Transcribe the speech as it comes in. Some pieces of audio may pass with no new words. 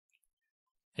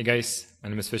Hey guys, my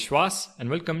name is Vishwas and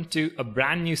welcome to a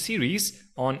brand new series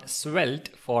on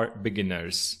Svelte for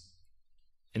beginners.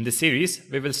 In this series,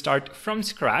 we will start from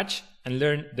scratch and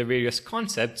learn the various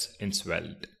concepts in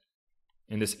Svelte.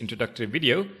 In this introductory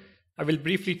video, I will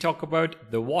briefly talk about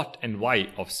the what and why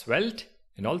of Svelte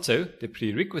and also the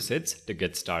prerequisites to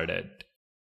get started.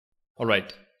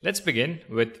 Alright, let's begin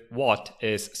with what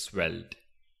is Svelte.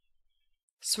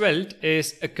 Svelte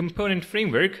is a component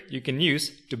framework you can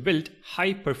use to build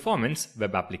high-performance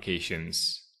web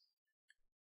applications.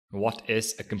 What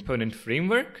is a component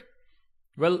framework?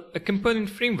 Well, a component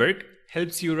framework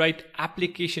helps you write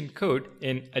application code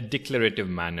in a declarative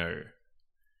manner.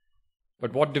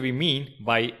 But what do we mean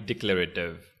by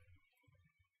declarative?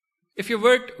 If you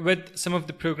worked with some of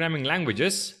the programming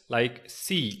languages like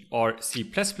C or C++,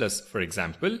 for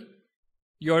example,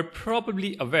 you're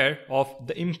probably aware of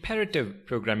the imperative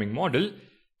programming model,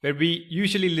 where we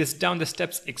usually list down the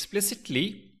steps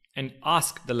explicitly and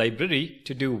ask the library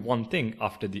to do one thing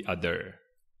after the other.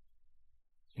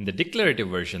 In the declarative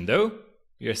version though,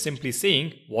 we are simply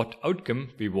saying what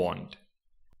outcome we want.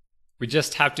 We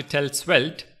just have to tell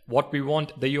Svelte what we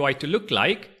want the UI to look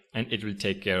like and it will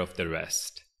take care of the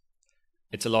rest.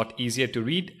 It's a lot easier to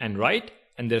read and write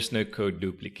and there's no code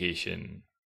duplication.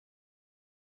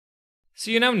 So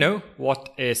you now know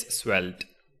what is Svelte.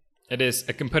 It is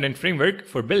a component framework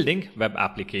for building web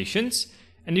applications,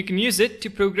 and you can use it to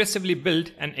progressively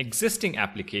build an existing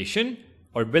application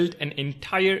or build an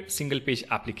entire single-page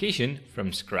application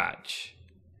from scratch.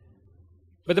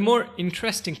 But the more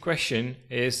interesting question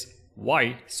is,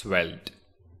 why Svelte?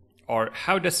 Or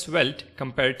how does Svelte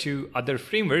compare to other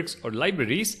frameworks or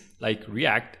libraries like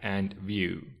React and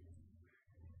Vue?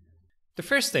 The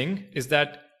first thing is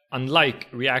that unlike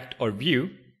React or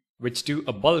Vue, which do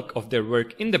a bulk of their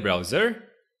work in the browser,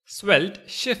 Svelte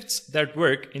shifts that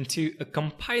work into a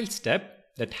compile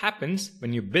step that happens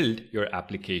when you build your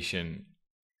application.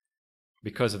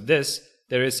 Because of this,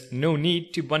 there is no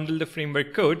need to bundle the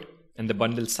framework code and the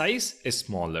bundle size is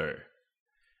smaller.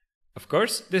 Of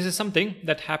course, this is something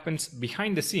that happens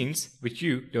behind the scenes which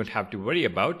you don't have to worry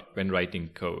about when writing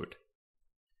code.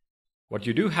 What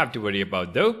you do have to worry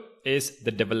about though is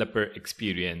the developer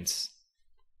experience.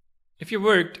 If you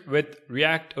worked with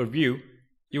React or Vue,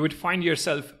 you would find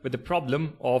yourself with the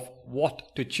problem of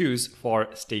what to choose for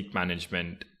state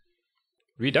management.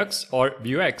 Redux or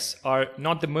Vuex are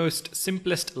not the most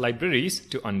simplest libraries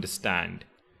to understand.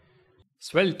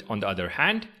 Svelte, on the other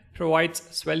hand, provides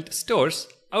Svelte stores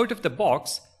out of the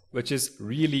box, which is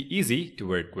really easy to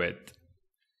work with.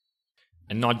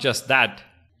 And not just that,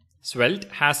 Svelte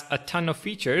has a ton of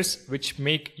features which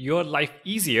make your life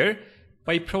easier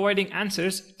by providing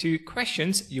answers to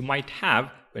questions you might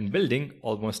have when building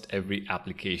almost every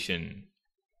application.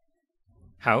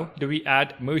 How do we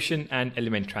add motion and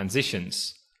element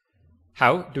transitions?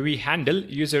 How do we handle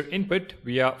user input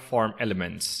via form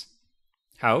elements?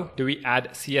 How do we add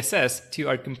CSS to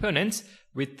our components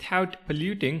without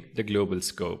polluting the global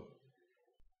scope?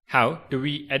 How do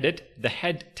we edit the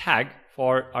head tag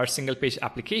for our single-page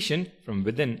application from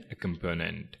within a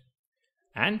component?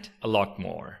 And a lot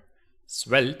more.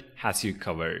 Svelte has you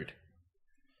covered.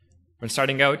 When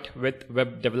starting out with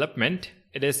web development,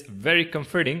 it is very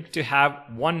comforting to have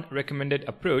one recommended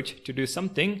approach to do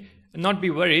something and not be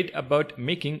worried about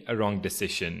making a wrong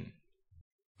decision.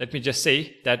 Let me just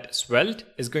say that Svelte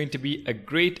is going to be a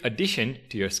great addition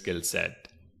to your skill set.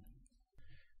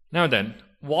 Now then,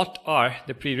 what are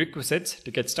the prerequisites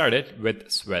to get started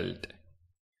with Svelte?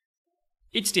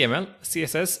 HTML,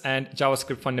 CSS, and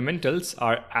JavaScript fundamentals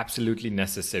are absolutely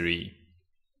necessary.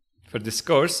 For this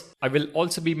course, I will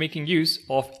also be making use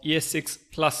of ES6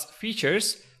 Plus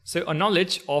features, so a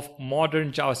knowledge of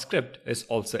modern JavaScript is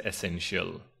also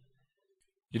essential.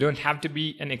 You don't have to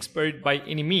be an expert by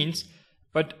any means,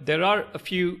 but there are a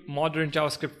few modern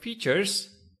JavaScript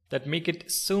features that make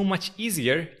it so much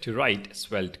easier to write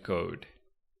Svelte code.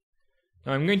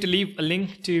 Now I'm going to leave a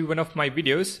link to one of my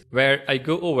videos where I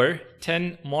go over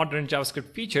 10 modern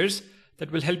JavaScript features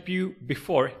that will help you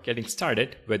before getting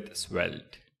started with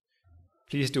Svelte.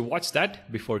 Please do watch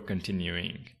that before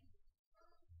continuing.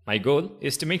 My goal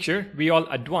is to make sure we all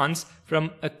advance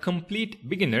from a complete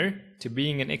beginner to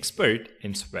being an expert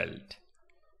in Svelte.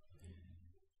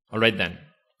 Alright then,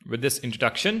 with this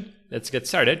introduction, let's get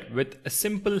started with a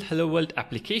simple Hello World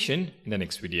application in the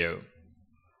next video.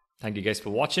 Thank you guys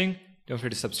for watching. Don't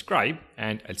forget to subscribe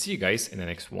and I'll see you guys in the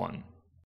next one.